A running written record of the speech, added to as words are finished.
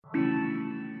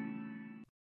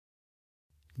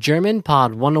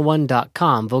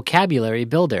GermanPod101.com Vocabulary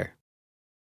Builder.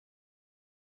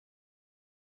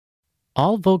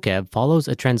 All vocab follows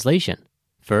a translation.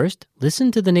 First,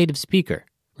 listen to the native speaker.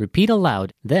 Repeat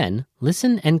aloud, then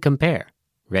listen and compare.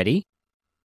 Ready?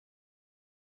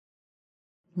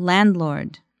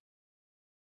 Landlord,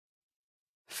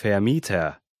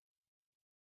 Vermieter.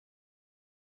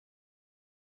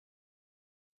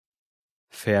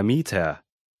 Vermieter.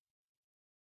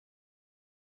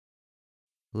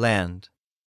 Land.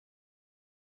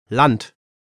 Land.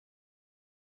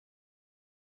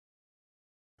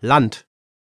 Land.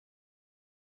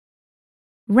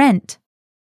 rent,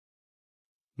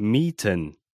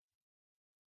 Mieten.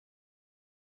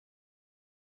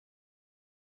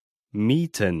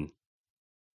 Mieten.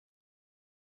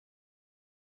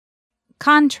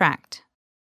 contract,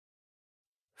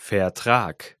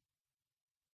 Vertrag.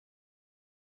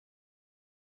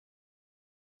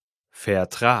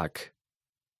 Vertrag.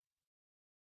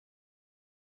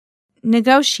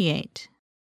 negotiate,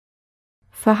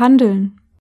 Verhandeln.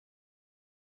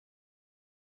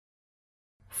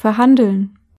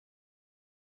 Verhandeln.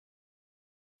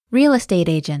 real estate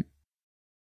agent,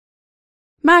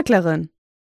 Maklerin.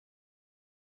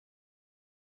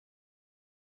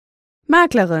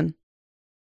 Maklerin.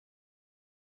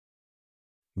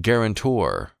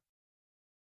 Guarantor.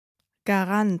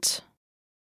 Garant.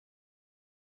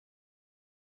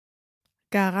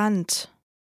 Garant.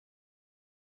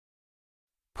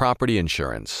 Property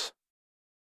insurance.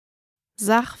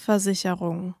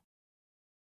 Sachversicherung.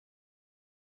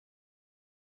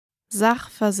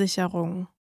 Sachversicherung.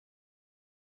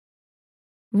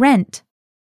 rent,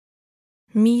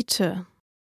 Miete.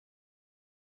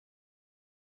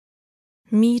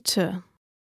 Miete.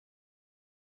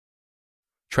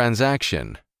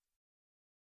 Transaction.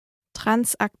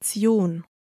 Transaktion.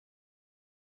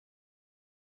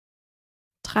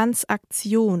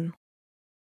 Transaktion.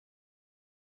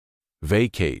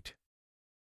 Vacate.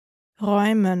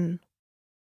 Räumen.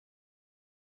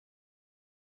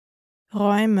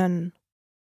 Räumen.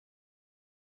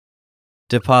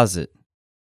 Deposit.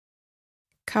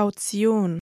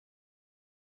 Kaution.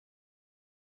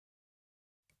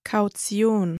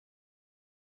 Kaution.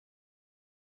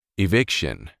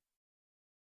 Eviction.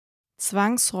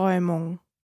 Zwangsräumung.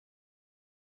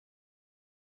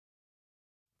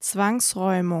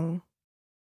 Zwangsräumung.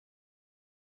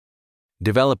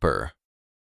 Developer.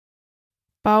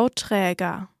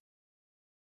 Bauträger.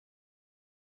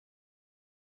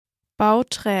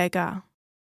 Bauträger.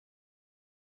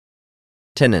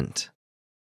 Tenant.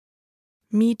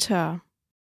 Mieter.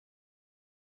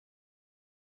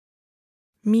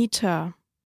 Mieter.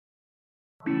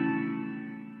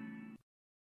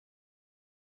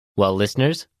 Well,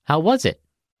 listeners, how was it?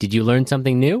 Did you learn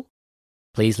something new?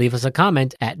 Please leave us a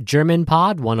comment at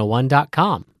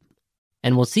GermanPod101.com.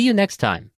 And we'll see you next time.